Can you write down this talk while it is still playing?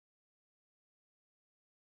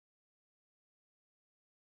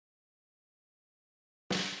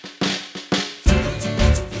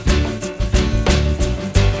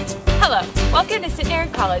Welcome to Centenary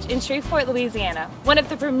College in Shreveport, Louisiana, one of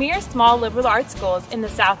the premier small liberal arts schools in the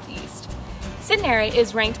Southeast. Centenary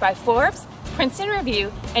is ranked by Forbes, Princeton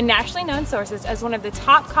Review, and nationally known sources as one of the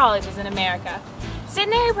top colleges in America.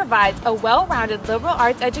 Centenary provides a well-rounded liberal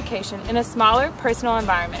arts education in a smaller, personal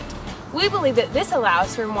environment. We believe that this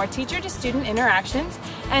allows for more teacher-to-student interactions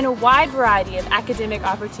and a wide variety of academic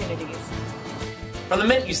opportunities. From the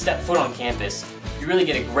minute you step foot on campus, you really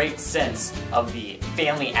get a great sense of the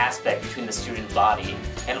family aspect between the student body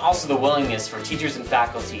and also the willingness for teachers and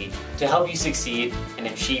faculty to help you succeed and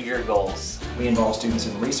achieve your goals. We involve students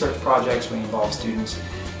in research projects, we involve students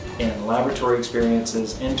in laboratory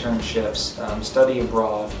experiences, internships, study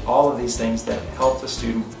abroad, all of these things that help the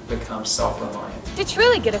student become self-reliant. To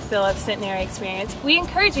truly get a feel of Centenary experience, we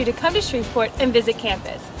encourage you to come to Shreveport and visit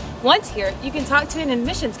campus. Once here, you can talk to an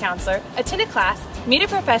admissions counselor, attend a class, meet a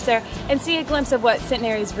professor, and see a glimpse of what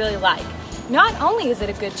Centenary is really like. Not only is it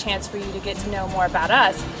a good chance for you to get to know more about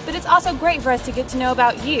us, but it's also great for us to get to know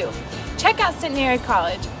about you. Check out Centenary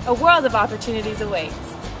College. A world of opportunities awaits.